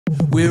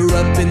We're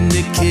up in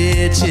the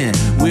kitchen,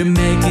 we're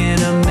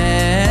making a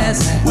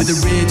mess. With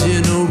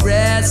original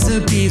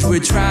recipes, we're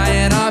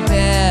trying our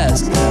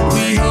best.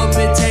 We hope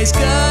it tastes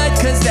good,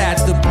 cause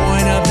that's the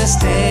point of this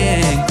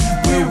thing.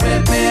 We're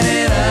whipping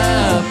it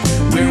up,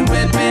 we're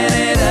whipping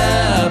it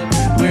up,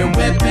 we're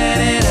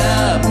whipping it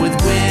up with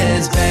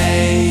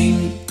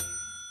Whizzbang.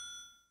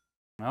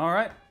 All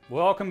right,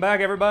 welcome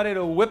back everybody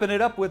to Whipping It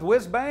Up with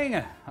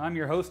Whizzbang. I'm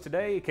your host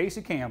today,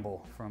 Casey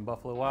Campbell from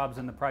Buffalo Wabs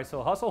and the Price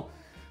Hill Hustle.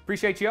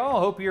 Appreciate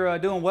y'all. Hope you're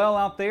doing well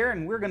out there,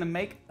 and we're gonna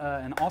make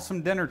an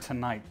awesome dinner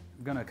tonight.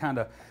 I'm gonna kind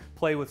of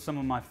play with some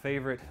of my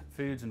favorite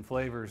foods and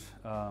flavors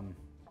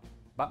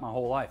about my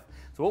whole life.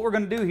 So what we're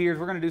gonna do here is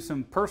we're gonna do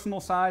some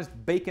personal-sized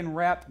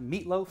bacon-wrapped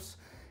meatloafs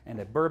and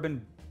a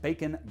bourbon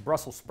bacon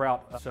Brussels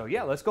sprout. So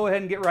yeah, let's go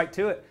ahead and get right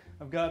to it.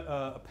 I've got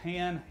a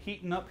pan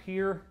heating up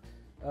here.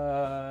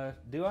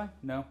 Do I?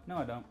 No,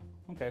 I don't.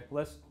 Okay,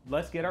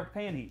 let's get our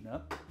pan heating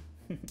up.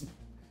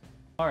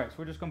 All right, so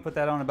we're just gonna put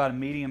that on about a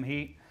medium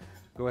heat.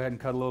 Go ahead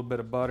and cut a little bit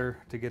of butter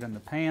to get in the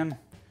pan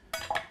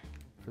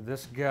for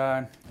this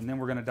guy. And then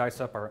we're gonna dice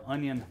up our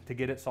onion to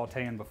get it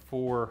sauteing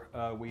before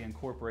we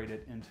incorporate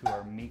it into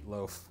our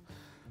meatloaf.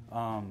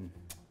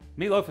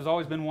 Meatloaf has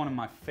always been one of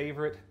my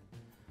favorite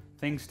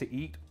things to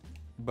eat,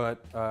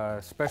 but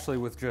especially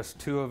with just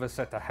two of us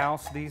at the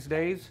house these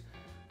days.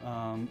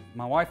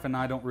 My wife and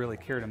I don't really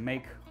care to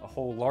make a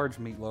whole large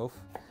meatloaf.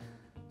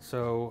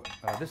 So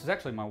this is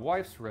actually my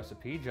wife's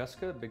recipe,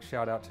 Jessica. Big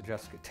shout out to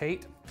Jessica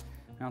Tate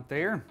out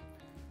there.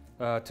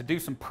 To do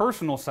some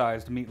personal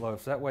sized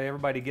meatloafs. That way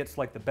everybody gets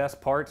like the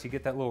best parts. You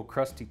get that little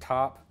crusty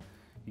top.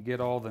 You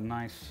get all the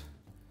nice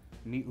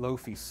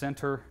meatloafy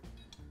center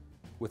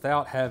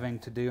without having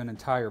to do an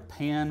entire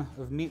pan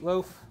of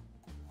meatloaf.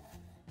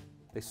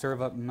 They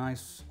serve up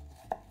nice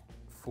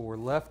for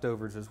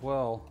leftovers as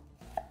well.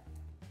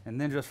 And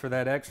then just for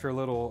that extra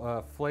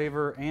little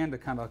flavor and to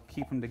kind of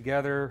keep them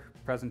together,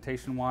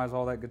 presentation-wise,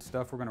 all that good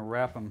stuff, we're gonna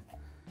wrap them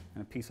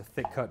in a piece of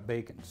thick-cut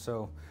bacon.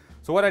 So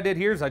what I did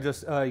here is I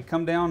just, you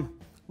come down,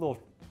 a little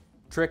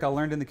trick I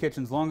learned in the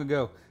kitchens long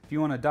ago. If you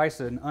wanna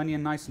dice an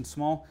onion nice and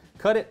small,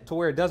 cut it to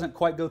where it doesn't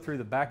quite go through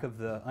the back of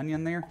the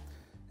onion there.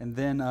 And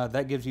then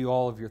that gives you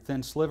all of your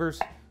thin slivers.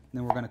 And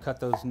then we're gonna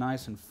cut those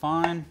nice and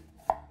fine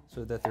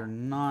so that they're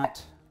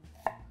not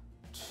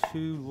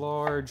too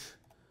large.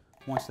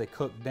 Once they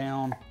cook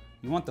down,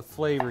 you want the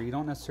flavor, you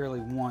don't necessarily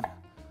want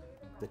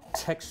the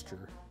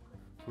texture.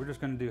 We're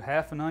just gonna do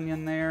half an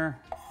onion there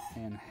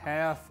and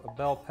half a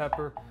bell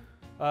pepper.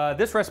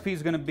 This recipe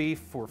is gonna be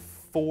for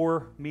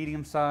 4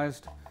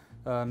 medium-sized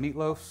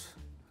meatloafs,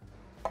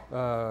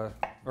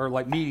 or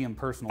like medium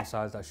personal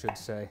sized, I should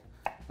say.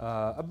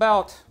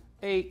 About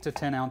 8 to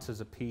 10 ounces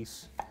a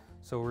piece,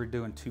 so we're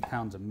doing 2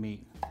 pounds of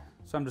meat.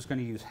 So I'm just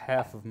gonna use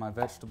half of my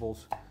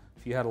vegetables.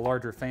 If you had a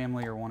larger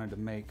family or wanted to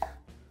make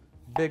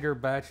bigger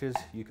batches,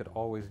 you could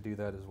always do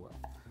that as well.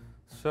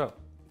 So,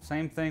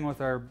 same thing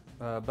with our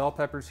bell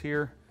peppers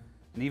here,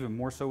 and even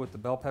more so with the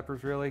bell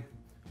peppers really.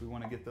 We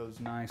wanna get those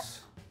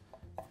nice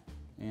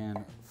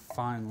and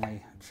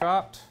finely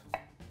chopped.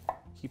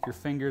 Keep your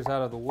fingers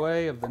out of the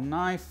way of the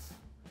knife.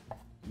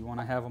 You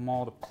wanna have them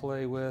all to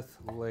play with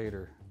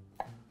later.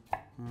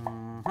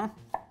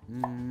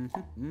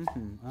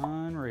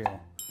 Unreal.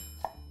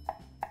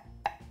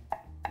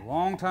 A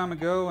long time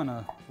ago in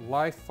a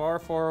life far,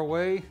 far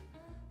away,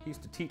 I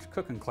used to teach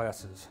cooking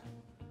classes.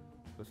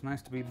 So it's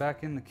nice to be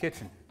back in the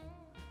kitchen.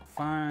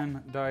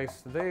 Fine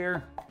dice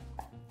there.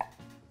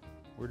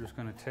 We're just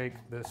gonna take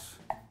this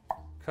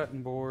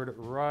cutting board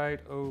right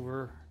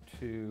over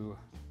to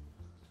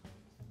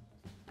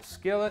the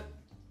skillet.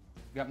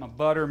 Got my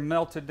butter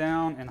melted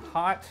down and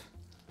hot.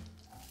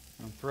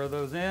 I'm gonna throw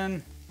those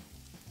in.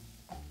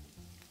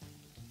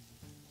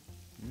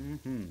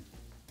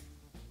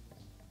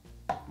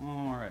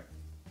 All right.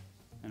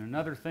 And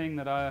another thing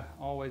that I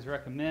always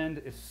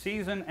recommend is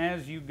season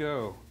as you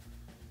go.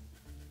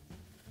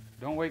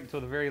 Don't wait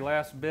until the very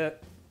last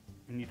bit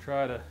and you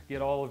try to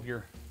get all of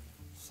your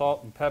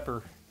salt and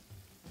pepper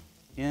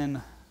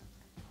in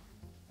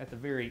at the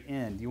very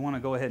end. You want to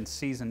go ahead and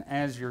season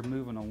as you're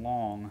moving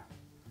along.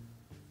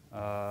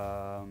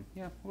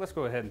 Yeah, let's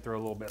go ahead and throw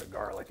a little bit of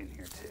garlic in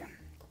here too.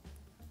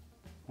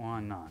 Why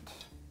not?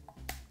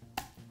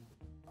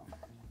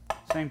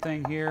 Same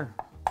thing here.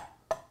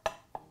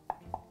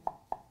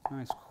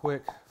 Nice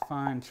quick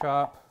fine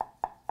chop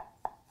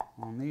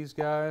on these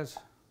guys.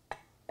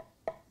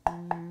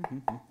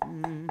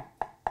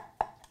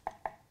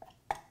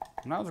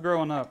 When I was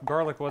growing up,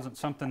 garlic wasn't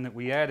something that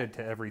we added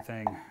to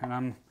everything,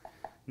 and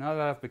now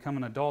that I've become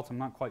an adult, I'm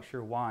not quite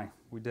sure why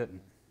we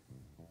didn't.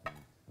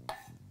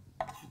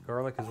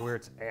 Garlic is where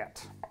it's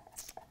at,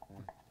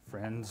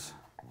 friends.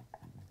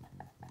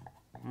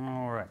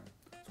 All right,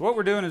 so what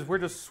we're doing is we're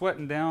just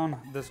sweating down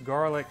this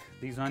garlic,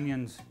 these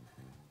onions,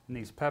 and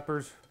these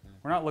peppers.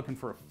 We're not looking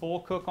for a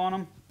full cook on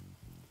them.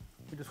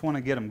 We just want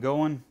to get them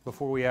going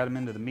before we add them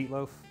into the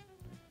meatloaf,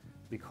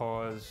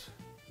 because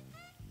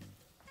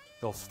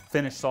they'll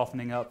finish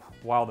softening up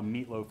while the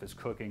meatloaf is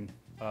cooking,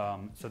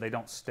 so they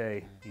don't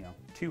stay,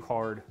 too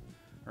hard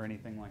or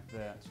anything like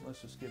that. So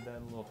let's just give that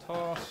a little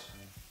toss.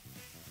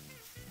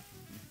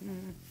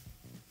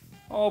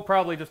 Oh,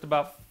 probably just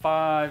about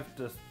 5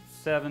 to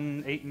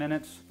 7, 8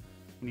 minutes.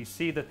 When you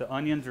see that the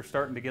onions are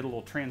starting to get a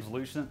little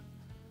translucent,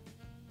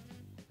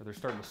 or they're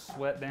starting to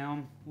sweat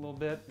down a little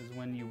bit, is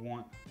when you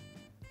want to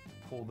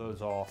pull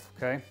those off,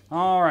 okay?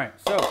 All right,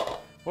 so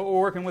what we're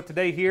working with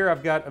today here,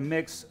 I've got a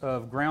mix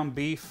of ground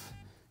beef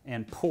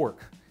and pork,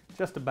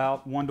 just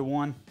about 1 to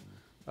 1.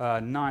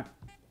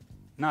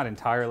 Not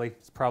entirely.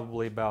 It's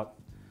probably about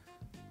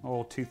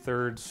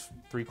 2/3,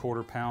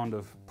 3/4 pound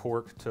of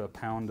pork to a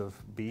pound of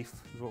beef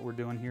is what we're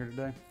doing here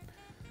today.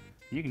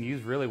 You can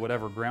use really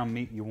whatever ground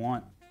meat you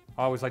want.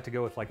 I always like to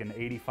go with like an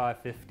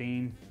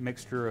 85-15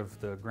 mixture of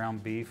the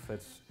ground beef.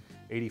 That's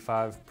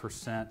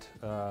 85%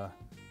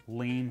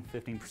 lean,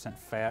 15%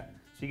 fat.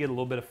 So you get a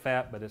little bit of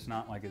fat, but it's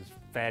not like as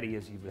fatty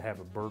as you would have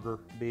a burger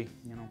be,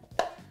 you know.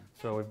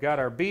 So we've got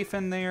our beef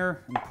in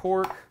there and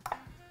pork.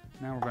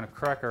 Now we're going to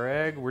crack our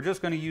egg. We're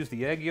just going to use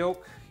the egg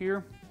yolk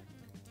here.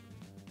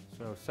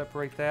 So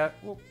separate that.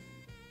 Whoop.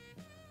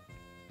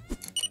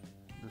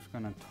 Just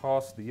going to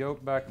toss the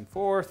yolk back and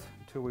forth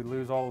until we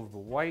lose all of the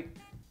white.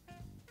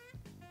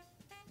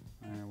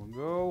 There we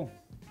go.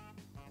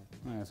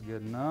 That's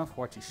good enough.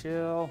 Watch your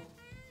shell.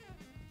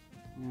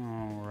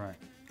 All right.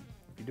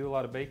 If you do a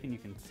lot of baking, you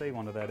can save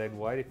onto that egg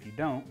white. If you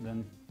don't,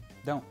 then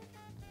don't.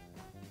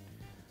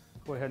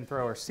 Go ahead and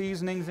throw our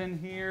seasonings in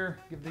here.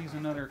 Give these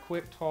another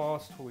quick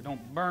toss so we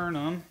don't burn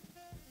them.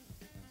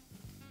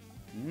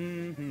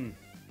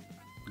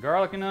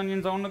 Garlic and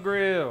onions on the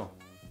grill.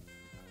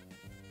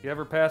 If you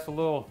ever pass a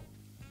little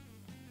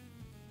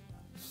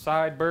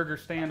side burger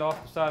stand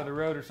off the side of the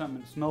road or something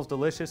that smells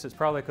delicious, it's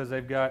probably because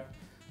they've got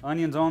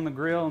onions on the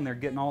grill and they're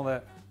getting all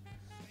that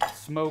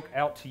smoke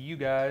out to you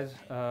guys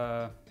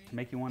to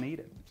make you want to eat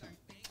it. So.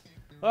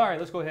 All right,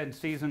 let's go ahead and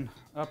season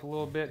up a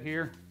little bit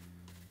here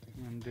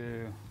and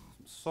do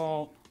some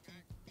salt.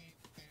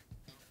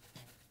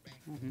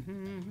 That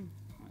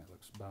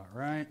looks about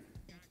right.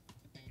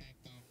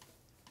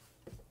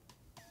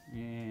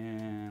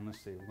 And let's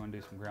see, we're going to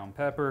do some ground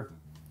pepper.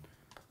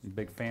 I'm a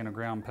big fan of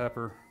ground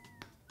pepper.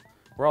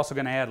 We're also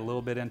going to add a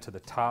little bit into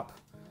the top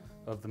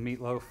of the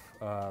meatloaf,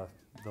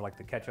 like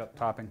the ketchup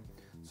topping,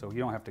 so you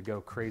don't have to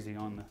go crazy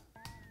on the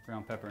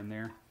ground pepper in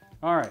there.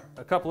 All right,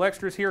 a couple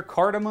extras here.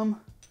 Cardamom,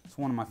 it's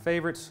one of my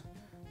favorites.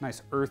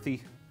 Nice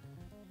earthy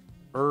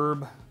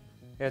herb.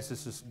 Adds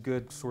this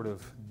good sort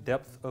of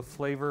depth of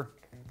flavor.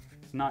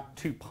 It's not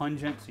too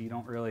pungent, so you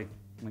don't really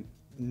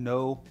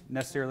know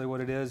necessarily what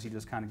it is. You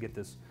just kind of get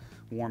this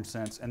warm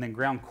sense. And then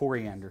ground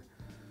coriander.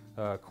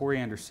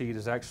 Coriander seed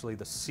is actually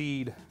the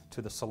seed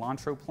to the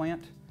cilantro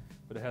plant,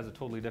 but it has a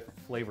totally different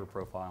flavor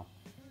profile.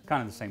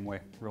 Kind of the same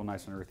way, real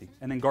nice and earthy.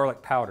 And then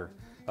garlic powder.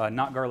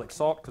 Not garlic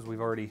salt, because we've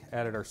already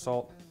added our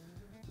salt.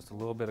 Just a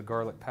little bit of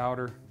garlic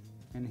powder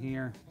in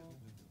here.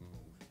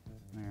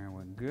 There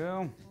we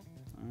go.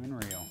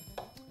 Unreal.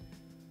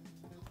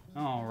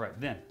 All right,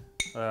 then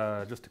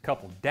just a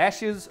couple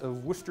dashes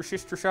of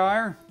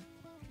Worcestershire.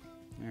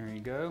 There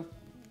you go.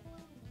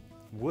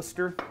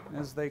 Worcester,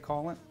 as they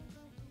call it.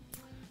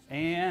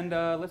 And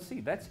let's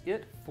see, that's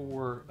it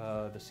for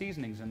the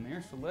seasonings in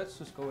there. So let's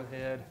just go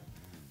ahead.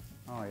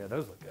 Oh yeah,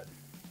 those look good.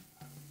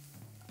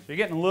 So you're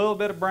getting a little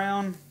bit of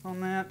brown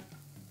on that.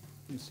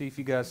 You can see if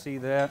you guys see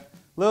that.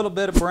 A little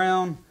bit of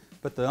brown,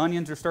 but the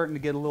onions are starting to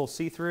get a little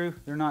see-through.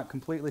 They're not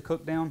completely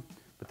cooked down,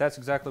 but that's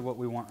exactly what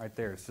we want right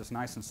there. It's just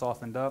nice and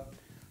softened up.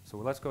 So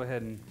let's go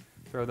ahead and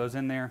throw those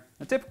in there.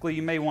 Now typically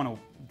you may want to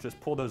just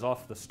pull those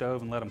off the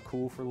stove and let them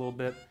cool for a little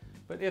bit,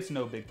 but it's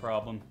no big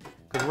problem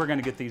because we're going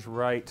to get these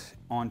right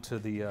onto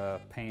the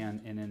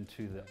pan and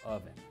into the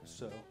oven.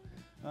 So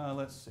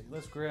let's see,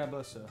 let's grab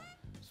us a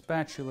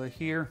spatula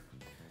here.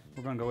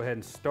 We're going to go ahead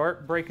and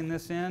start breaking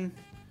this in.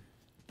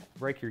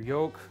 Break your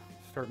yolk,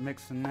 start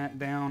mixing that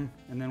down,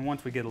 and then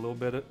once we get a little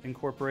bit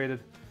incorporated,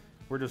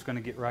 we're just going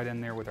to get right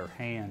in there with our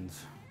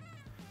hands,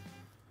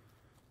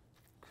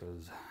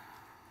 because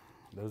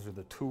those are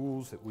the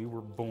tools that we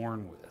were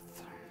born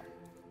with.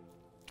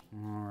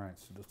 All right,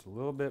 so just a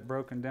little bit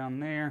broken down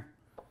there.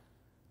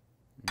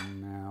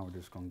 And now we're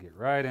just going to get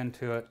right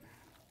into it.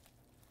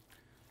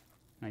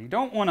 Now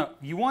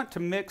you want to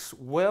mix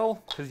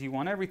well, because you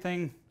want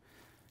everything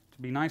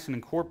to be nice and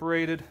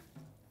incorporated.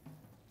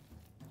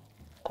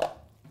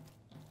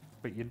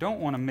 But you don't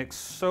want to mix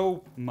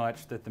so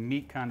much that the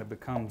meat kind of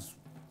becomes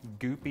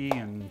goopy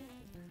and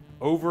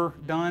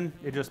overdone.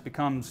 It just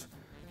becomes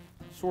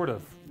sort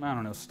of, I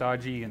don't know,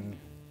 stodgy and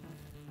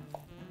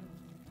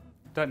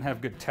doesn't have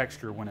good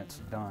texture when it's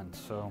done.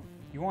 So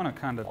you want to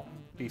kind of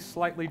be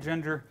slightly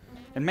ginger.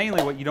 And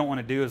mainly what you don't want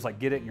to do is like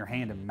get it in your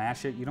hand and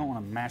mash it. You don't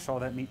want to mash all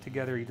that meat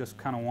together. You just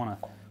kind of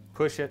want to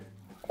push it,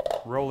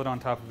 roll it on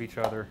top of each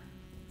other,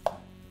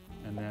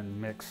 and then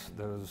mix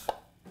those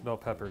bell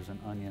peppers and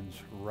onions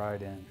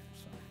right in.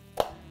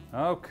 So,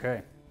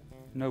 okay,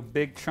 no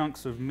big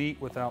chunks of meat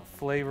without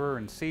flavor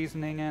and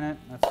seasoning in it.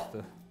 That's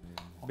the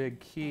big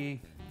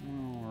key.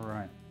 All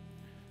right,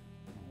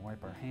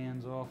 wipe our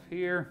hands off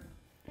here,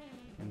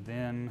 and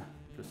then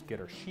just get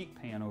our sheet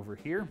pan over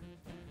here.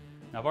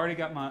 Now, I've already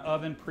got my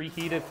oven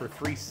preheated for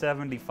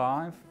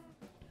 375.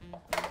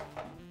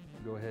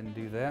 Go ahead and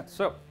do that.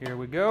 So here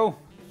we go.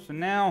 So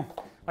now,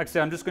 like I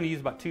said, I'm just going to use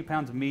about 2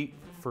 pounds of meat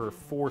for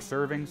 4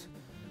 servings.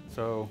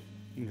 So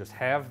you can just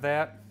have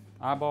that,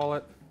 eyeball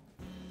it,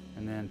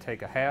 and then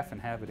take a half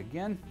and have it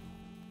again.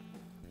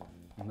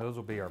 And those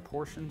will be our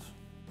portions.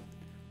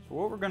 So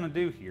what we're going to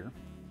do here,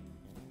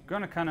 we're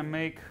going to kind of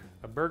make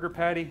a burger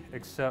patty,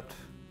 except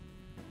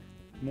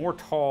more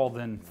tall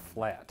than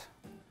flat.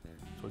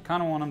 So we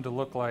kind of want them to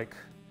look like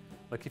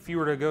if you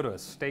were to go to a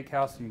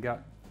steakhouse and you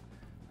got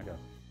like a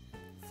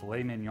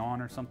filet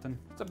mignon or something,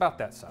 it's about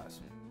that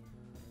size.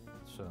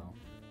 So,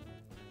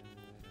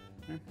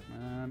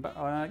 yeah,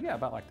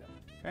 about like that.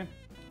 Okay.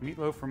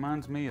 Meatloaf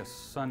reminds me of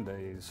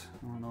Sundays.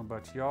 I don't know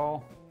about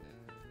y'all,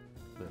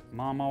 but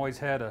Mom always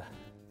had a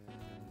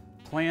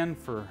plan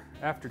for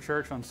after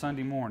church on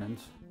Sunday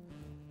mornings,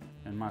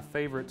 and my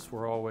favorites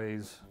were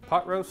always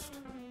pot roast,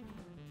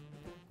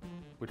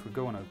 which would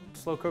go in a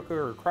slow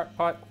cooker or crock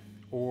pot,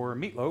 or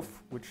meatloaf,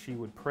 which she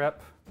would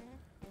prep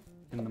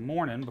in the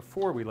morning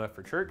before we left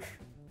for church.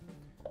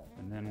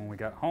 And then when we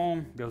got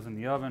home, it goes in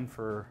the oven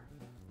for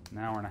an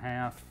hour and a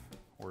half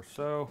or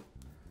so.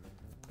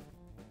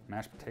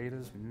 Mashed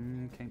potatoes,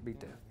 can't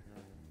beat that.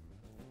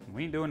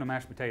 We ain't doing the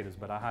mashed potatoes,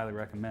 but I highly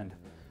recommend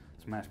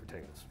some mashed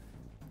potatoes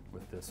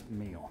with this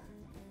meal.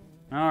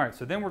 All right,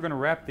 so then we're gonna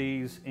wrap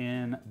these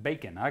in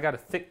bacon. I got a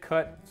thick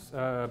cut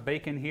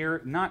bacon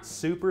here, not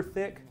super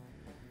thick,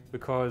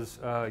 because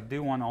I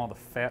do want all the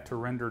fat to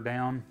render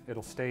down.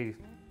 It'll stay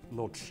a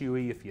little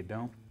chewy if you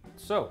don't.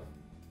 So,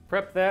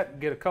 prep that,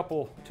 get a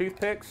couple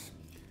toothpicks.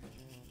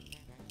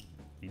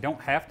 You don't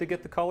have to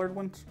get the colored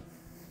ones.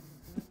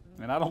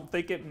 And I don't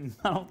think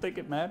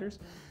it matters.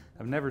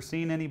 I've never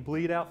seen any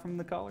bleed out from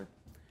the color.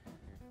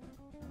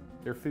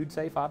 They're food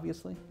safe,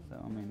 obviously. So,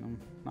 I mean, I'm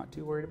not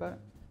too worried about it.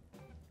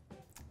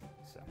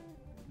 So,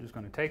 I'm just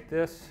gonna take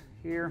this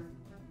here.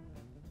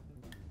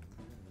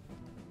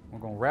 We're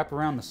gonna wrap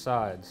around the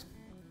sides.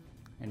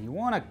 And you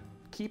wanna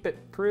keep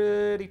it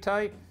pretty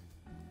tight.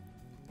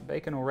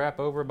 Bacon will wrap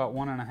over about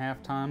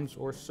 1.5 times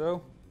or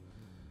so.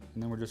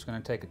 And then we're just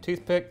gonna take a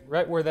toothpick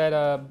right where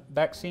that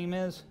back seam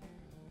is.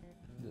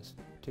 Just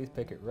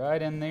toothpick it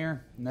right in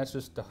there. And that's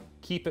just to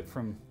keep it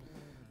from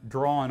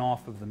drawing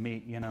off of the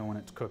meat, you know, when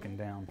it's cooking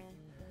down.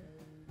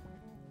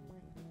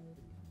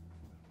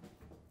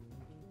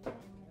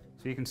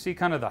 So you can see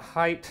kind of the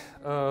height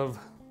of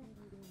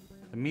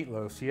the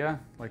meatloafs, yeah?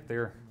 Like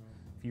if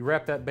you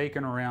wrap that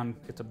bacon around,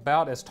 it's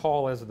about as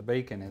tall as the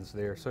bacon is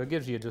there. So it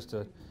gives you just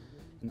an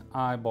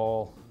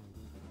eyeball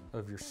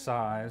of your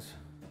size.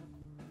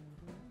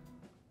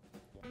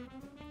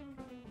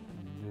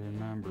 And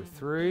number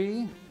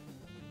 3.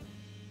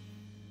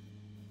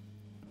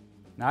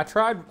 Now I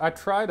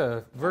tried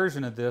a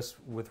version of this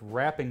with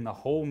wrapping the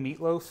whole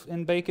meatloaf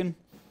in bacon,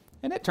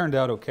 and it turned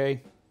out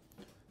okay.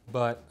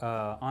 But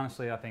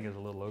honestly, I think it's a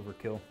little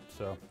overkill.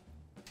 So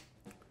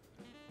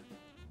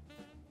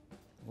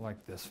I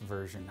like this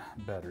version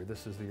better.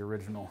 This is the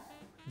original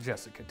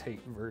Jessica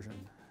Tate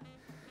version.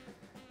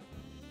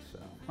 So,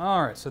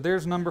 all right, so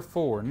there's number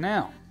 4.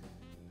 Now,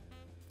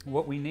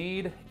 what we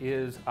need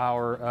is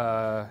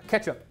our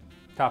ketchup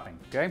topping,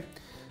 okay?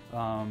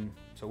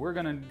 So we're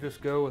gonna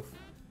just go with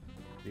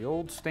the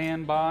old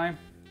standby.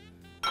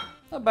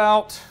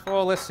 About,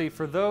 well, let's see,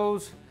 for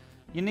those,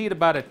 you need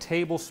about a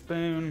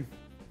tablespoon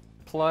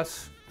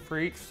plus for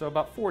each, so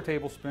about 4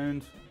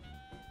 tablespoons.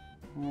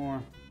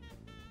 Or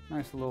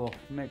nice little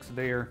mix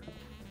there.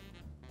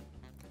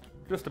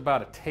 Just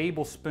about a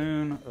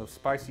tablespoon of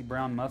spicy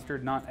brown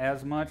mustard, not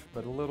as much,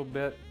 but a little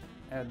bit.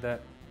 Add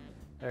that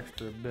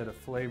extra bit of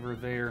flavor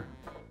there.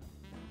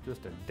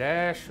 Just a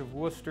dash of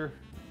Worcester.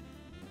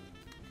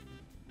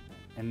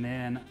 And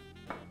then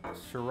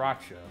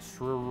sriracha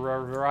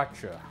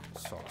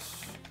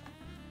sauce.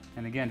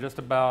 And again, just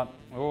about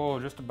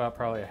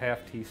probably a half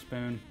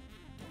teaspoon.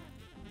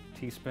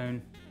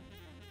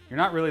 You're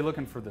not really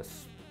looking for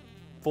this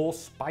full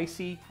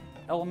spicy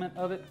element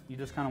of it. You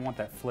just kind of want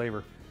that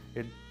flavor.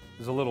 It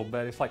is a little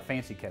bit, it's like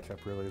fancy ketchup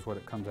really is what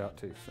it comes out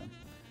to. So,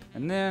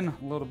 and then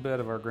a little bit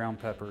of our ground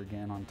pepper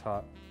again on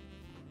top.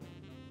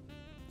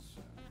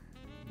 So,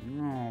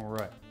 all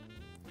right.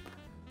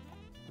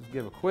 Just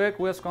give a quick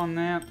whisk on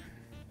that.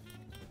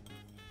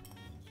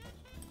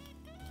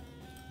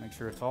 Make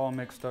sure it's all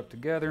mixed up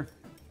together.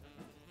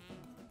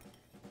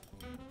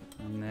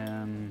 And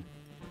then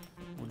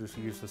we'll just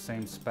use the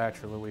same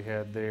spatula we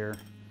had there.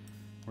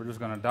 We're just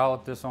going to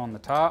dollop this on the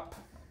top.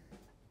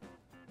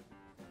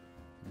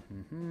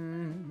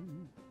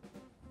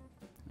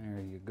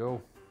 There you go.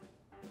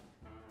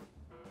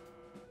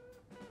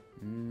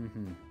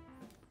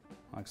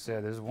 Like I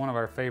said, this is one of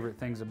our favorite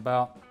things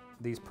about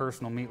these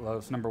personal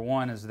meatloaves. Number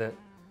 1 is that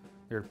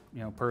they're,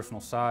 you know,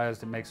 personal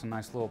sized. It makes a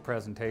nice little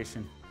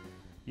presentation.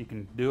 You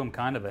can do them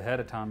kind of ahead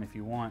of time if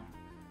you want,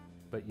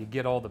 but you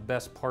get all the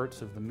best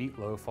parts of the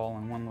meatloaf all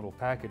in one little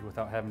package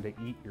without having to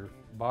eat your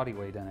body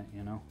weight in it,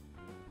 you know.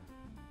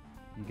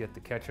 You get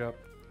the ketchup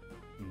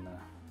and the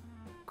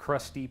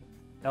crusty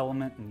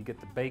element, and you get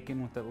the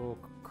bacon with that little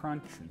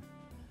crunch, and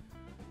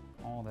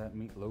all that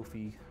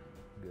meatloafy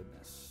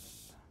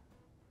goodness.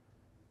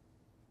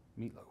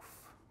 Meatloaf.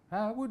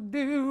 I would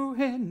do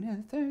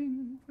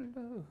anything for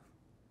love.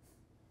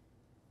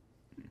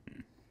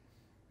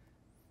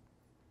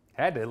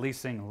 Had to at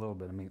least sing a little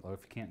bit of Meatloaf.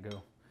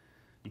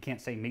 You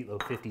can't say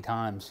Meatloaf 50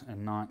 times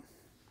and not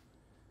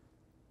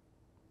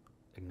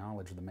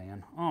acknowledge the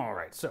man. All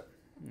right, so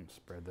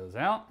spread those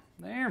out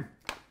there.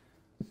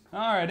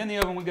 All right, in the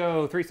oven we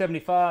go,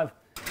 375.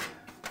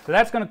 So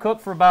that's going to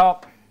cook for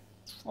about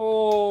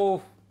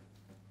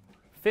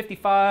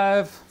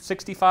 55,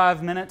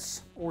 65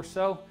 minutes or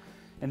so.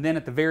 And then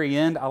at the very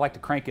end, I like to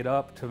crank it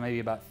up to maybe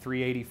about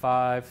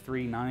 385,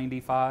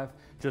 395,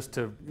 just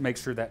to make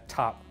sure that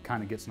top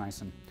kind of gets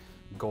nice and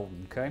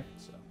golden, okay?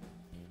 So,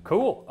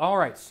 cool. All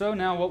right, so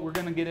now what we're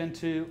gonna get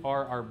into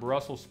are our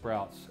Brussels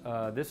sprouts.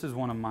 This is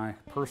one of my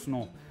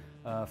personal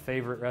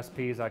favorite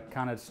recipes. I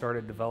kind of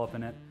started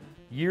developing it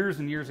years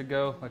and years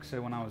ago, like I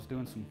said, when I was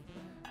doing some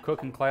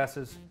cooking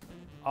classes.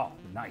 Oh,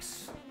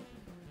 nice.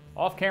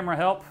 Off-camera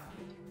help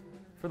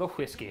for the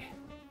whiskey.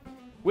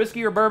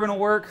 Whiskey or bourbon will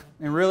work,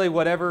 and really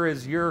whatever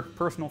is your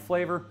personal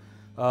flavor.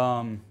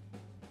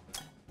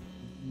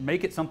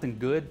 Make it something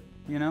good,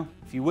 you know?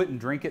 If you wouldn't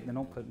drink it, then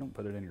don't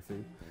put it in your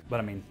food.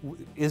 But I mean,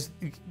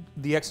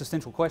 the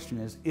existential question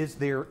is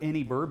there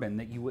any bourbon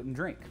that you wouldn't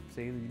drink?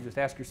 See, you just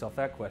ask yourself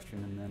that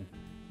question and then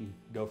you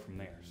go from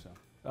there.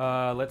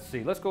 So let's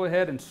see, let's go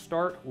ahead and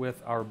start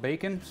with our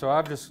bacon. So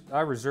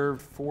I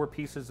reserved 4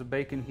 pieces of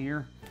bacon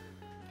here.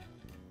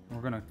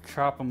 We're gonna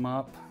chop them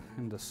up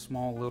into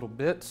small little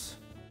bits.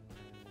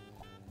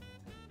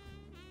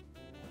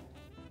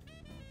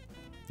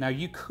 Now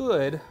you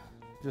could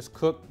just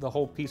cook the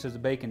whole pieces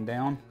of bacon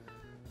down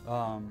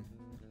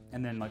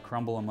and then like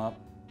crumble them up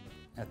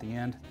at the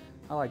end.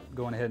 I like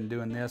going ahead and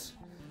doing this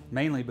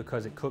mainly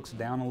because it cooks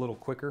down a little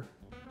quicker.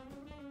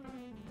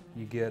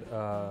 You get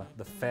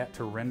the fat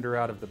to render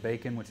out of the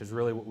bacon, which is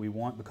really what we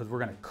want because we're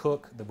gonna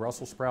cook the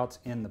Brussels sprouts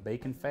in the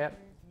bacon fat.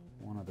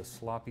 One of the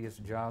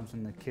sloppiest jobs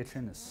in the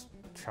kitchen is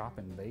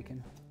chopping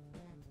bacon.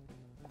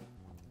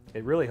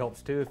 It really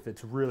helps too if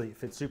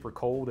it's super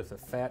cold, if the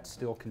fat's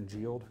still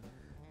congealed.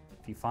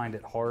 If you find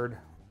it hard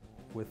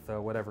with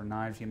whatever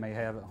knives you may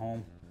have at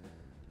home,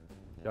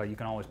 you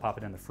can always pop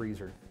it in the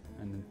freezer,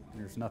 and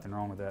there's nothing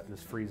wrong with that.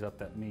 Just freeze up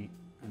that meat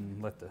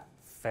and let the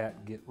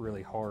fat get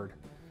really hard.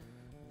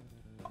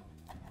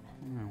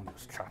 And we'll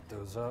just chop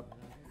those up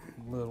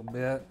a little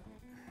bit.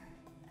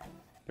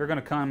 They're going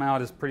to come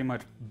out as pretty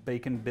much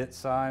bacon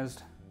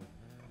bit-sized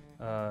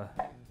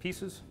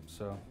pieces,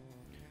 so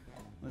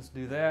let's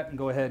do that and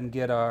go ahead and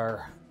get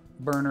our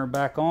burner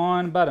back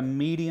on, about a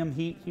medium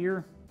heat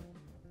here.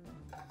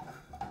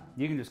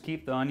 You can just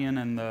keep the onion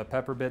and the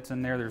pepper bits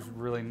in there. There's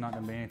really not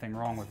going to be anything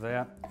wrong with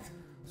that.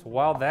 So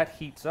while that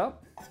heats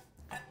up,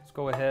 let's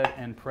go ahead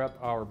and prep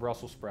our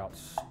Brussels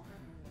sprouts.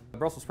 The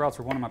Brussels sprouts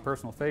are one of my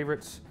personal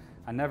favorites.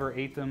 I never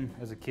ate them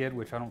as a kid,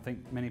 which I don't think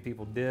many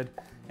people did.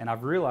 And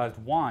I've realized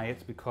why.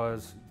 It's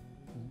because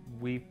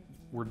we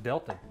were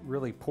dealt a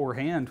really poor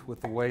hand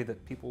with the way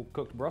that people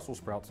cooked Brussels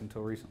sprouts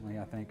until recently,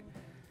 I think.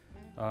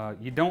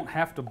 You don't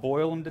have to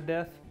boil them to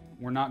death.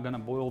 We're not going to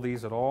boil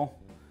these at all.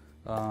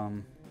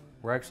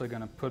 We're actually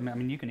going to put them, I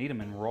mean, you can eat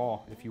them in raw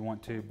if you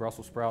want to.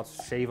 Brussels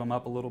sprouts, shave them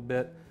up a little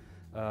bit,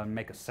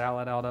 make a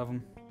salad out of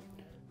them.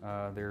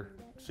 They're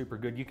super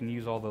good. You can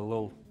use all the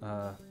little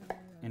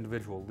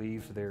individual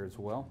leaves there as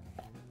well.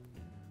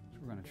 So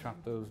we're going to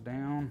chop those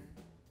down.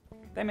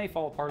 They may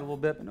fall apart a little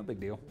bit, but no big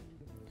deal.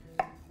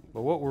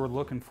 But what we're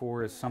looking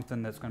for is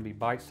something that's going to be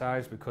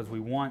bite-sized because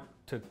we're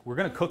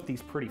going to cook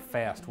these pretty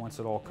fast once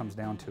it all comes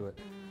down to it.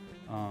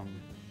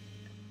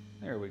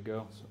 There we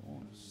go. So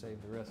we'll just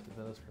save the rest of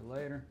those for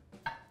later.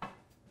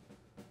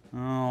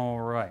 All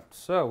right,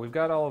 so we've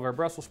got all of our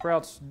Brussels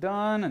sprouts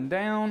done and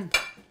down.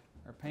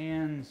 Our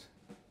pan's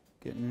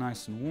getting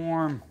nice and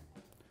warm.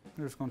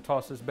 We're just going to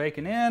toss this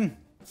bacon in.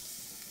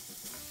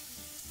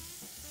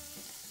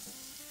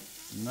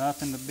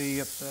 Nothing to be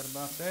upset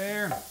about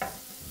there.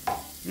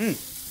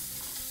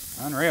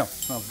 Unreal,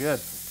 smells good.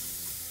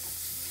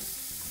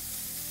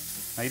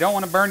 Now you don't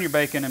want to burn your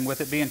bacon, and with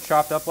it being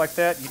chopped up like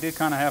that, you do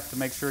kind of have to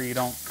make sure you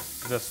don't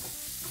just,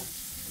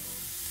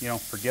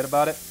 forget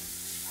about it.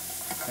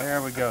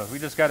 There we go. We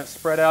just got it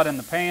spread out in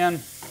the pan.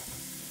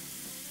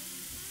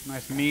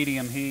 Nice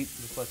medium heat.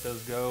 Just let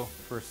those go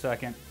for a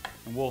second,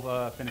 and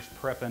we'll finish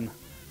prepping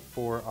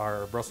for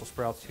our Brussels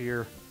sprouts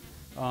here.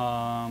 We're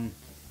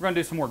going to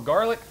do some more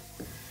garlic.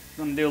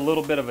 We're going to do a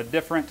little bit of a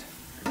different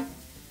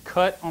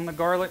cut on the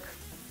garlic,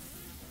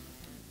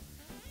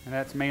 and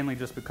that's mainly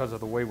just because of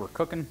the way we're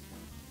cooking.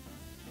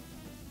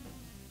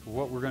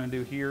 What we're going to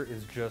do here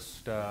is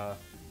just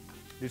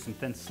do some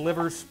thin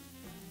slivers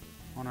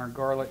on our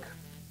garlic.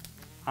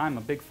 I'm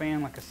a big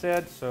fan, like I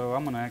said, so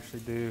I'm going to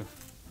actually do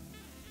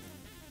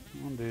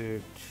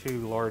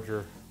 2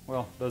 larger,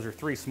 well, those are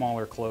 3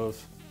 smaller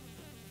cloves.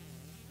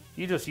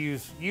 You just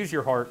use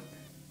your heart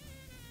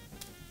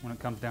when it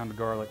comes down to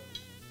garlic.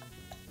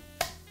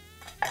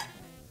 A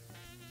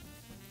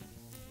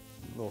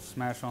little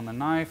smash on the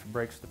knife,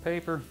 breaks the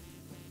paper.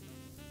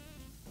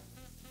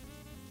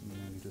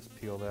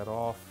 peel that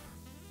off,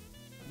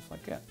 just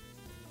like that.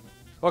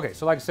 Okay,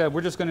 so like I said,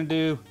 we're just gonna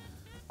do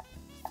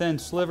thin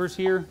slivers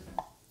here.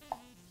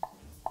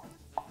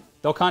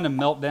 They'll kind of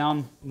melt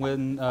down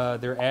when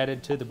they're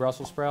added to the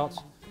Brussels sprouts,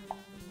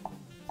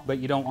 but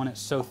you don't want it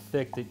so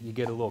thick that you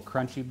get a little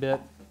crunchy bit,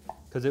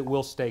 because it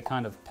will stay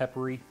kind of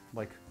peppery.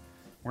 Like,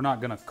 we're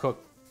not gonna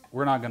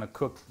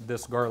cook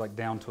this garlic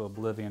down to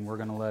oblivion. We're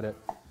gonna let it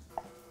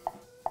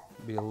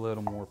be a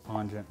little more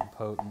pungent and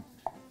potent.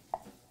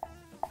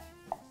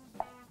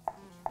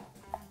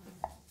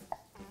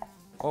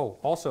 Oh,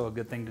 also a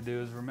good thing to do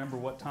is remember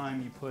what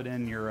time you put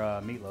in your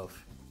meatloaf.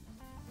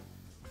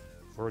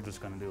 We're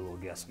just gonna do a little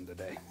guessing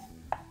today.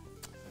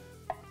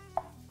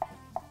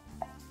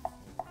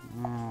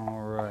 All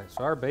right,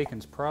 so our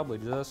bacon's probably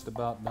just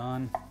about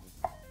done.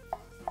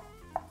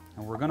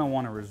 And we're gonna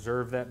wanna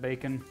reserve that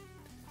bacon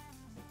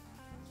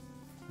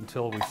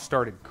until we've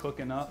started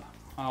cooking up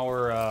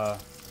our, a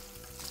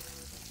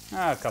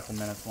couple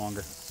minutes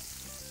longer.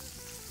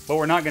 But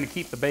we're not gonna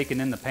keep the bacon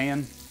in the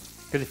pan,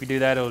 because if you do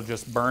that, it'll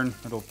just burn.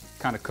 It'll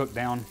kind of cook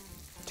down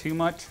too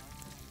much.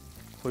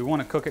 So we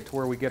wanna cook it to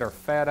where we get our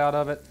fat out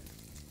of it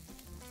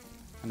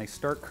and they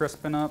start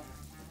crisping up,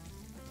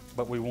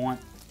 but we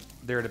want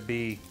there to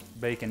be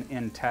bacon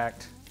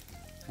intact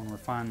when we're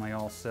finally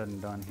all said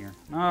and done here.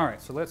 All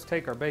right, so let's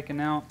take our bacon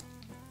out,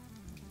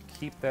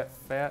 keep that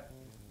fat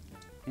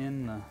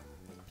in the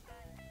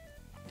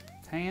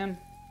pan.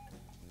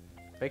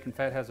 Bacon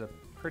fat has a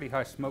pretty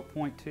high smoke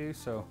point too,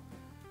 so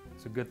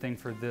it's a good thing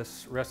for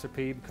this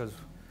recipe, because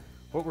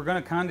what we're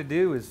gonna kind of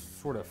do is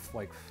sort of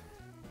like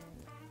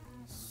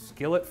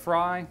skillet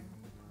fry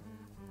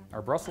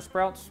our Brussels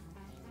sprouts.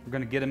 We're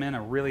gonna get them in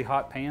a really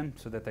hot pan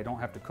so that they don't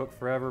have to cook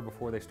forever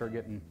before they start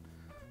getting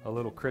a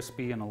little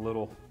crispy and a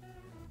little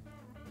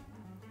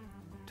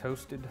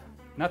toasted.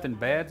 Nothing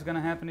bad's gonna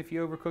happen if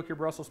you overcook your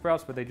Brussels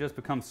sprouts, but they just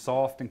become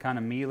soft and kind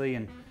of mealy,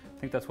 and I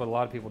think that's what a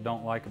lot of people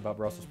don't like about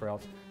Brussels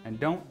sprouts. And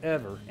don't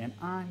ever, and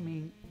I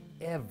mean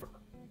ever,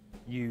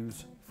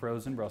 use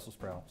frozen Brussels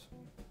sprouts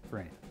for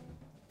anything,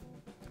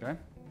 okay?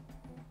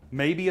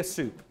 Maybe a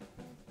soup,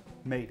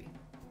 maybe.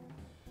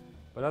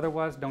 But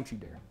otherwise, don't you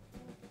dare.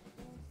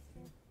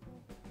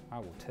 I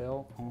will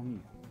tell on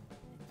you.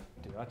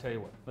 Dude, I'll tell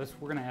you what,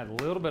 we're gonna add a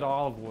little bit of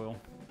olive oil,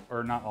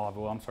 or not olive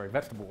oil, I'm sorry,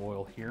 vegetable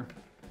oil here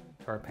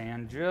to our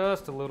pan,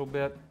 just a little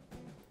bit,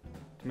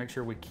 to make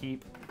sure we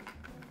keep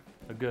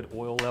a good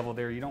oil level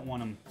there. You don't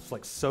want them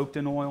like soaked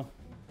in oil,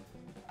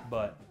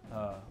 but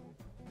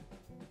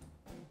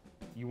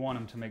you want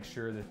them to make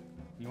sure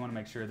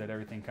that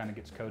everything kind of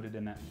gets coated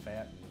in that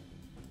fat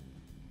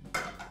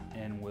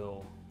and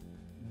will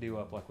do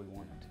up like we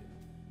want it to.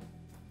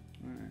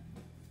 All right,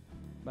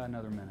 about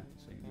another minute,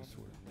 so you just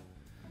sort of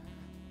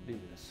do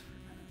this for a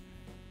minute.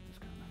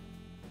 Just kind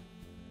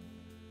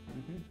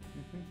of.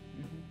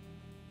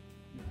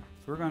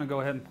 So we're going to go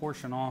ahead and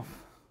portion off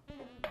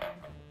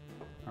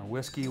our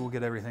whiskey. We'll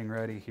get everything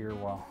ready here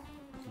while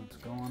it's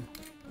going.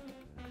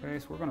 Okay,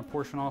 so we're going to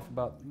portion off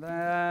about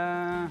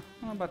that,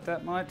 not about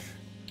that much.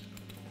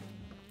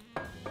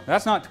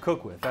 That's not to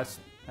cook with. That's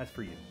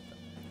for you.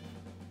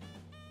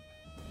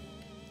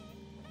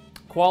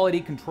 Quality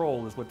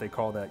control is what they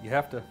call that.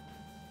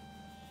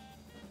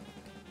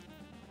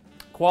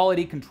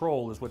 Quality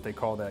control is what they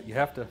call that. You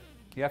have to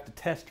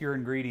test your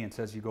ingredients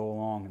as you go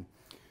along, and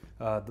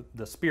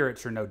the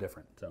spirits are no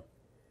different. So,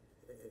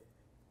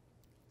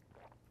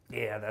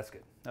 yeah, that's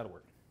good. That'll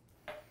work.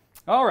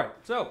 All right,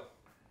 so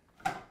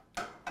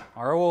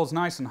our oil is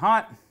nice and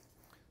hot.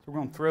 So we're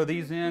going to throw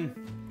these in,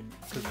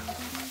 because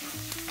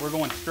we're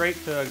going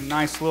straight to a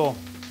nice little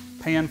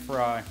pan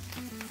fry.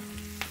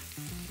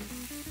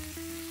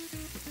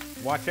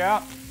 Watch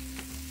out.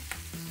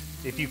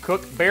 If you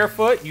cook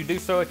barefoot, you do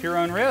so at your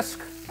own risk.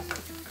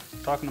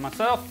 Talking to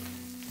myself.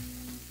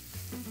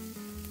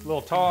 A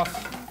little toss.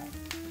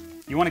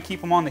 You want to keep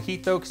them on the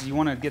heat though, because you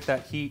want to get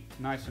that heat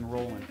nice and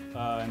rolling.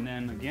 And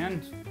then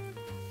again,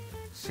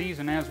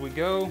 season as we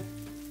go.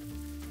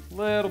 A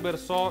little bit of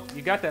salt.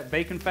 You got that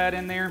bacon fat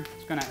in there.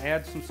 It's going to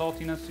add some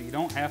saltiness, so you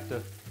don't have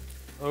to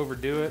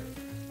overdo it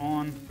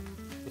on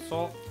the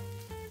salt.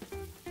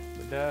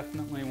 But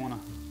definitely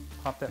want to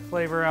pop that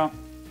flavor out.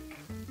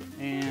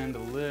 And a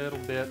little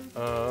bit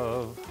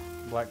of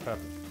black pepper.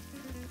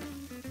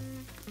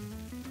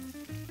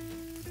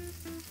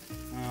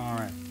 All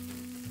right.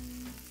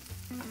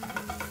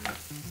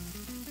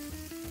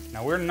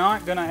 Now we're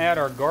not going to add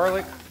our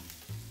garlic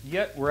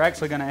yet. We're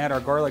actually going to add our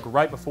garlic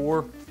right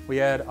before we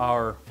add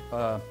our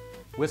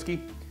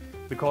whiskey,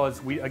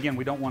 because we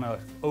don't want to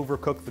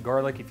overcook the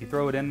garlic. If you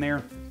throw it in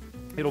there,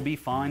 it'll be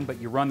fine,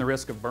 but you run the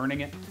risk of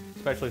burning it,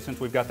 especially since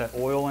we've got that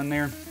oil in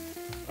there.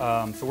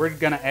 So we're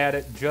going to add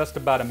it just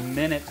about a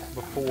minute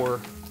before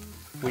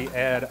we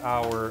add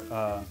our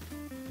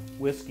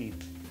whiskey,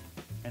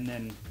 and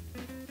then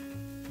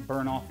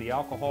burn off the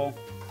alcohol,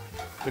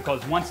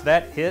 because once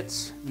that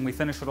hits and we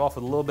finish it off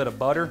with a little bit of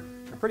butter,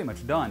 we're pretty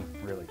much done,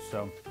 really.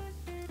 So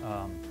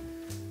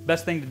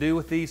best thing to do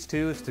with these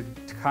two is to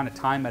kind of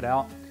time it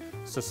out.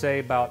 So say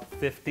about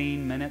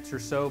 15 minutes or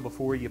so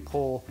before you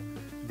pull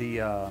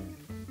the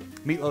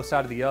meatloaf's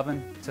out of the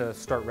oven to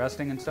start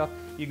resting and stuff,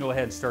 you can go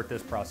ahead and start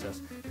this process,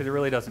 because it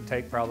really doesn't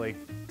take probably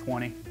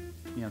 20,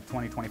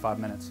 25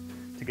 minutes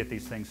to get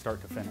these things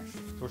start to finish. So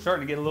we're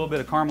starting to get a little bit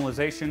of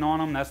caramelization on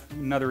them. That's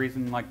another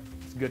reason like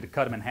it's good to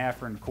cut them in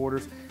half or in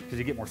quarters, because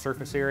you get more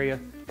surface area,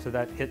 so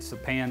that hits the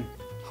pan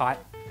hot,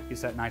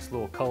 gets that nice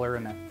little color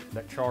and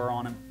that char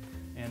on them,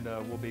 and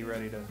we'll be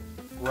ready to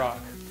rock.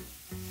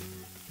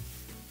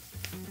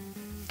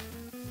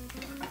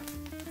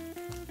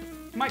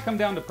 It might come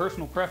down to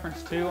personal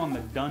preference too on the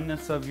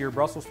doneness of your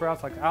Brussels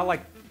sprouts. Like I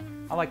like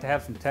to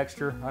have some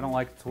texture. I don't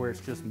like it to where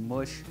it's just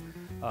mush,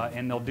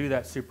 and they'll do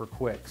that super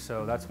quick.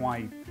 So that's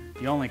why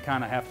you only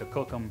kind of have to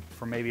cook them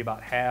for maybe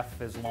about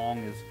half as long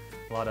as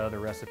a lot of other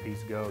recipes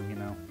go,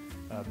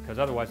 because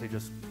otherwise they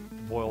just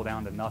boil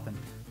down to nothing.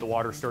 The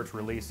water starts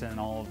releasing,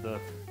 all of the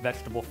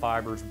vegetable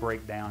fibers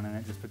break down, and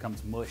it just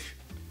becomes mush.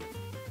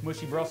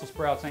 Mushy Brussels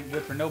sprouts ain't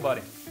good for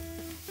nobody.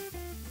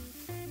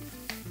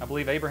 I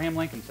believe Abraham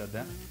Lincoln said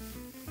that.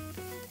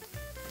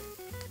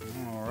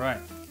 All right,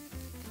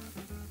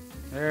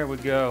 there we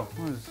go.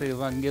 Let's see if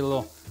I can get a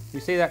little, you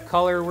see that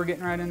color we're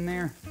getting right in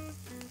there?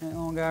 That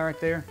little guy right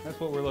there? That's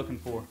what we're looking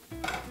for.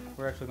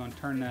 We're actually gonna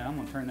turn that, I'm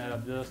gonna turn that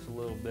up just a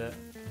little bit.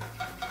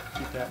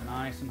 Keep that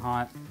nice and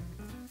hot.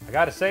 I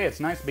gotta say, it's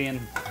nice being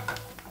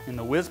in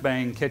the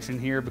Whizzbang kitchen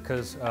here,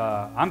 because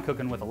I'm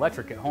cooking with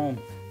electric at home,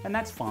 and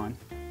that's fun,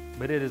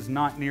 but it is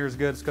not near as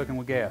good as cooking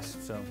with gas.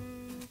 So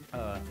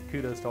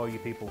kudos to all you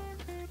people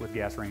with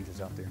gas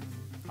ranges out there.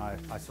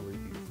 I salute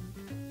you.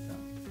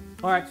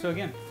 All right, so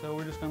again,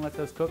 we're just gonna let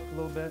those cook a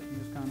little bit and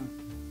just kind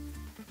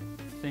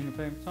of sing your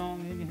favorite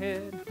song in your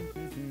head.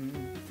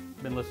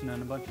 Been listening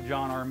to a bunch of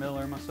John R.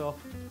 Miller myself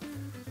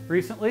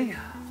recently,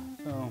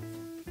 so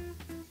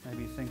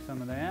maybe sing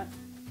some of that.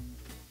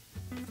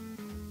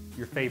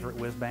 Your favorite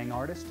Whizzbang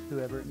artist,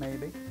 whoever it may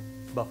be.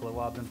 Buffalo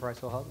Wabs and Price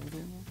Hill.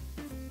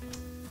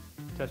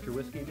 Test your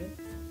whiskey again.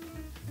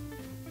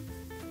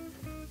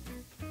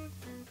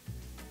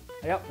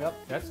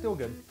 Yep, that's still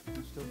good.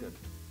 That's still good.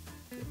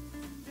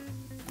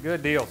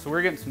 Good deal. So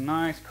we're getting some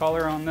nice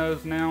color on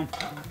those now.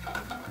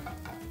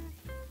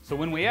 So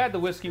when we add the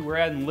whiskey, we're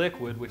adding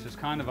liquid, which is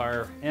kind of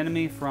our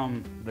enemy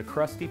from the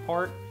crusty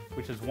part,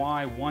 which is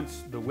why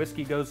once the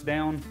whiskey goes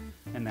down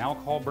and the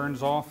alcohol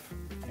burns off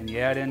and you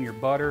add in your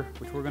butter,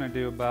 which we're going to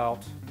do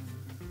about,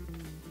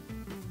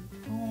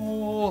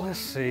 let's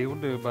see, we'll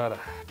do about a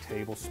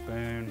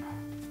tablespoon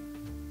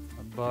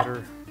of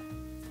butter,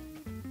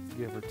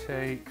 give or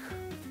take.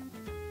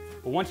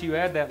 But once you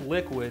add that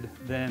liquid,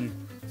 then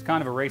it's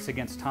kind of a race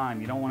against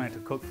time. You don't want it to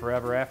cook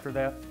forever after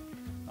that.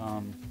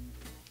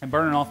 And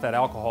burning off that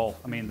alcohol,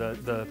 I mean,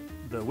 the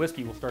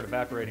whiskey will start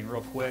evaporating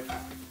real quick,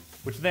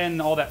 which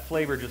then all that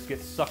flavor just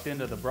gets sucked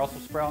into the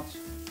Brussels sprouts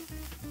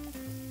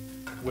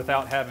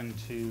without having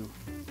to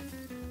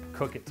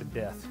cook it to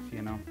death,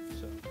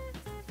 So,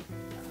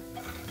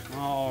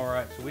 all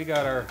right, so we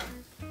got our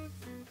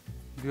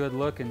good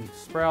looking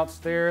sprouts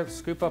there. Let's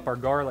scoop up our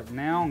garlic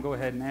now and go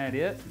ahead and add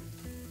it.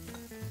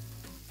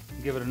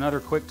 Give it another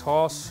quick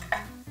toss.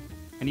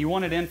 And you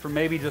want it in for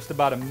maybe just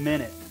about a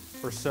minute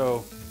or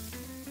so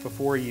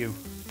before you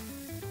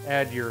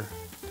add your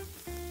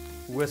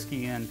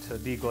whiskey in to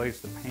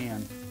deglaze the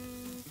pan.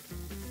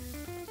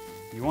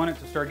 You want it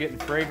to start getting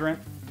fragrant,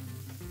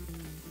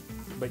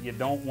 but you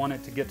don't want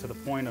it to get to the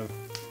point of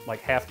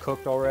like half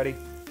cooked already,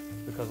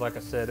 because like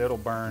I said, it'll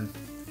burn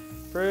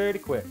pretty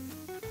quick.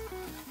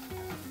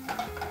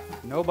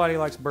 Nobody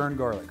likes burned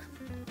garlic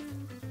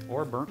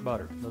or burnt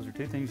butter. Those are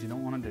two things you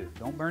don't want to do.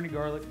 Don't burn your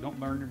garlic, don't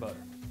burn your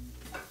butter.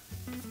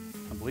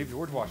 I believe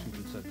George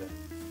Washington said that.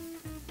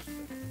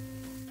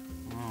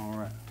 All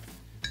right.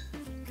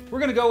 We're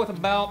gonna go with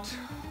about,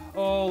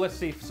 let's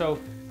see. So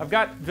I've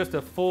got just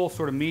a full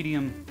sort of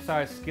medium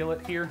sized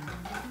skillet here.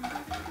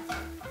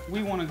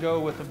 We wanna go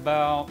with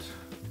about,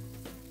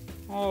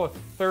 a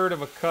third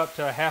of a cup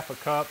to a half a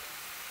cup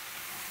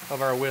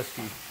of our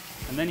whiskey.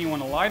 And then you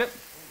wanna light it.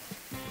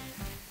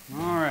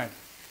 All right,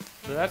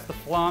 so that's the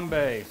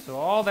flambe. So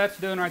all that's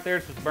doing right there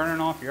is just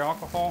burning off your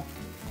alcohol.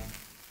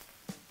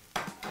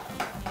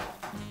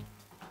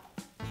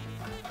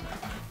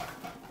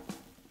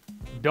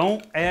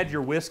 Don't add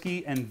your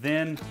whiskey and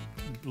then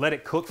let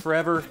it cook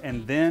forever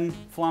and then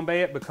flambe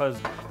it, because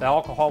the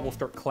alcohol will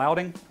start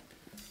clouding.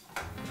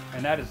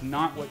 And that is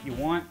not what you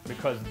want,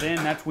 because then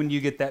that's when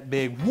you get that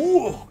big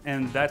woo,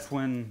 and that's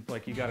when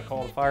like you gotta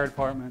call the fire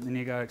department, and then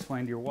you gotta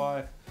explain to your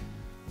wife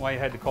why you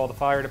had to call the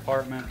fire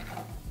department.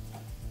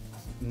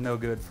 No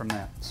good from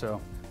that.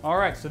 So, all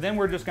right, so then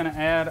we're just gonna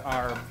add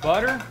our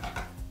butter.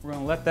 We're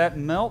gonna let that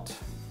melt.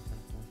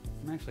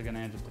 I'm actually gonna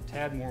add just a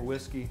tad more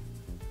whiskey.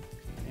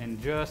 And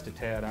just a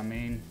tad, I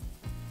mean,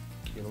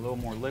 get a little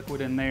more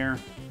liquid in there.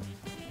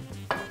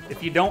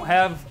 If you don't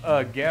have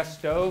a gas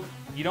stove,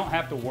 you don't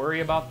have to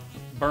worry about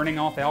burning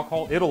off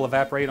alcohol. It'll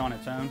evaporate on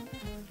its own.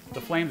 The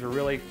flames are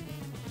really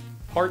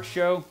part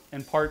show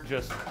and part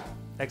just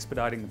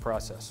expediting the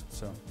process.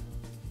 So,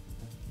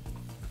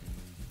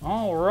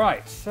 all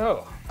right,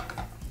 so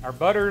our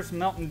butter's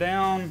melting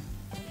down.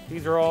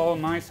 These are all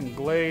nice and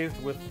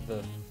glazed with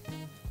the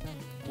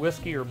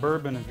whiskey or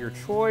bourbon of your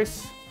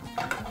choice.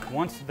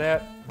 Once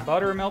that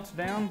butter melts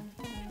down,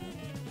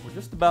 we're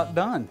just about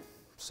done.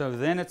 So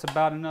then it's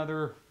about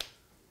another,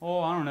 oh,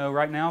 I don't know,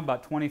 right now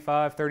about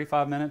 25,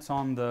 35 minutes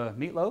on the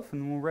meatloaf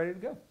and we're ready to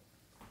go.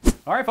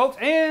 All right, folks,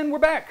 and we're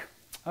back.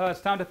 It's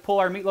time to pull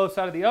our meatloafs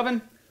out of the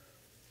oven.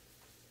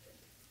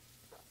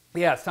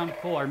 Yeah, it's time to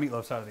pull our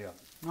meatloafs out of the oven.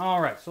 All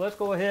right, so let's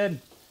go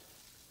ahead,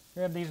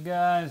 grab these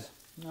guys.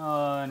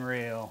 Oh,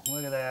 unreal,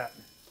 look at that.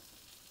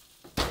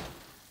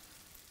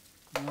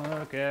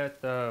 Look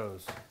at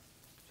those.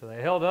 So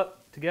they held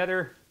up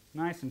together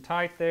nice and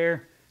tight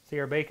there. See,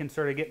 our bacon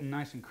started getting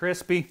nice and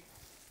crispy.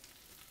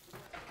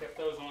 Kept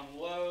those on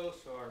low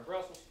so our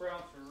Brussels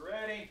sprouts are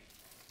ready.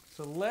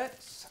 So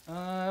let's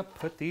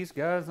put these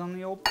guys on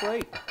the old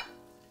plate.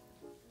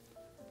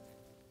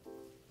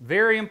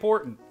 Very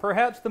important,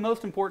 perhaps the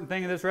most important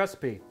thing in this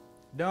recipe.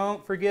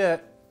 Don't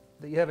forget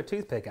that you have a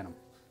toothpick in them.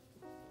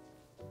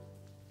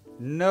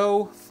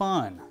 No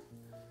fun.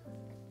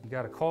 You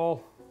gotta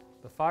call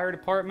the fire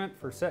department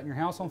for setting your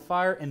house on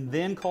fire and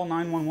then call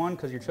 911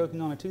 because you're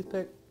choking on a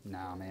toothpick?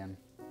 Nah, man.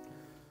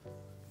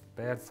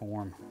 Bad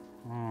form.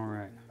 All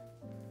right.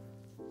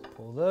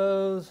 Pull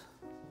those.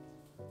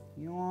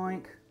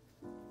 Yoink.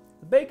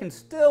 The bacon's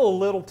still a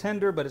little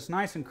tender, but it's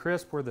nice and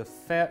crisp where the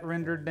fat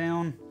rendered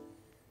down.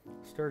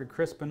 Started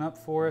crisping up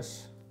for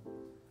us.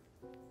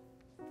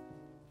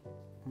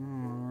 All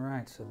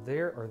right, so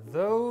there are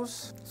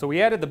those. So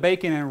we added the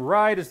bacon in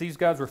right as these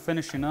guys were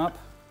finishing up.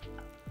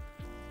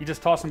 You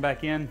just toss them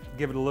back in,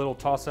 give it a little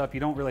toss up. You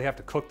don't really have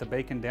to cook the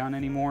bacon down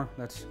anymore.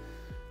 That's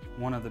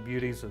one of the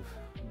beauties of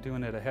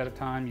doing it ahead of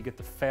time. You get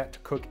the fat to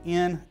cook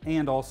in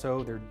and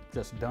also they're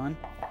just done.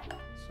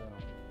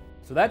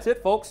 So that's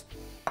it, folks.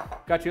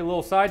 Got you a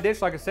little side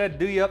dish. Like I said,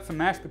 do you up some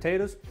mashed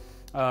potatoes,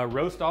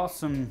 roast off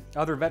some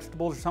other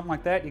vegetables or something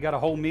like that. You got a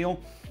whole meal.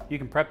 You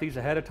can prep these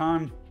ahead of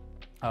time,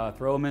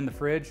 throw them in the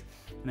fridge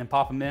and then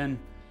pop them in,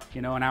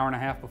 you know, an hour and a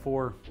half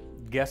before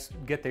guests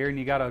get there and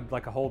you got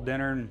like a whole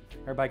dinner and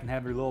everybody can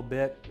have their little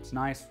bit. It's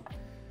nice.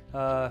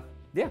 Yeah,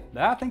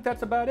 I think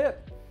that's about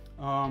it.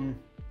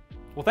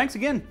 Well, thanks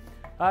again.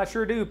 I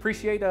sure do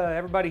appreciate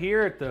everybody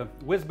here at the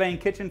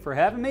Whizzbang Kitchen for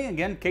having me.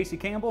 Again, Casey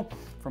Campbell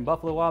from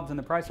Buffalo Wabs and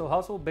the Priceville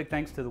Hustle. Big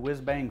thanks to the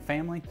Whizzbang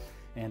family.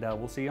 And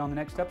we'll see you on the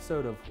next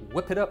episode of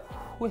Whip It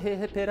Up with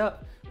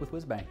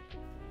Whizzbang.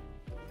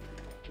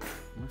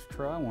 Let's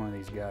try one of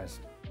these guys.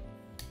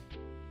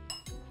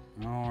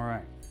 All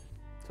right.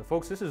 So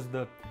folks, this is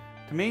to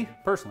me,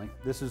 personally,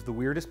 this is the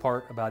weirdest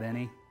part about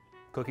any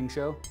cooking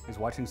show, is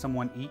watching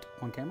someone eat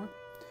on camera.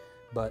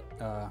 But,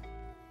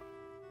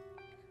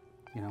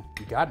 you know,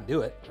 you gotta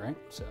do it, right?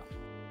 So.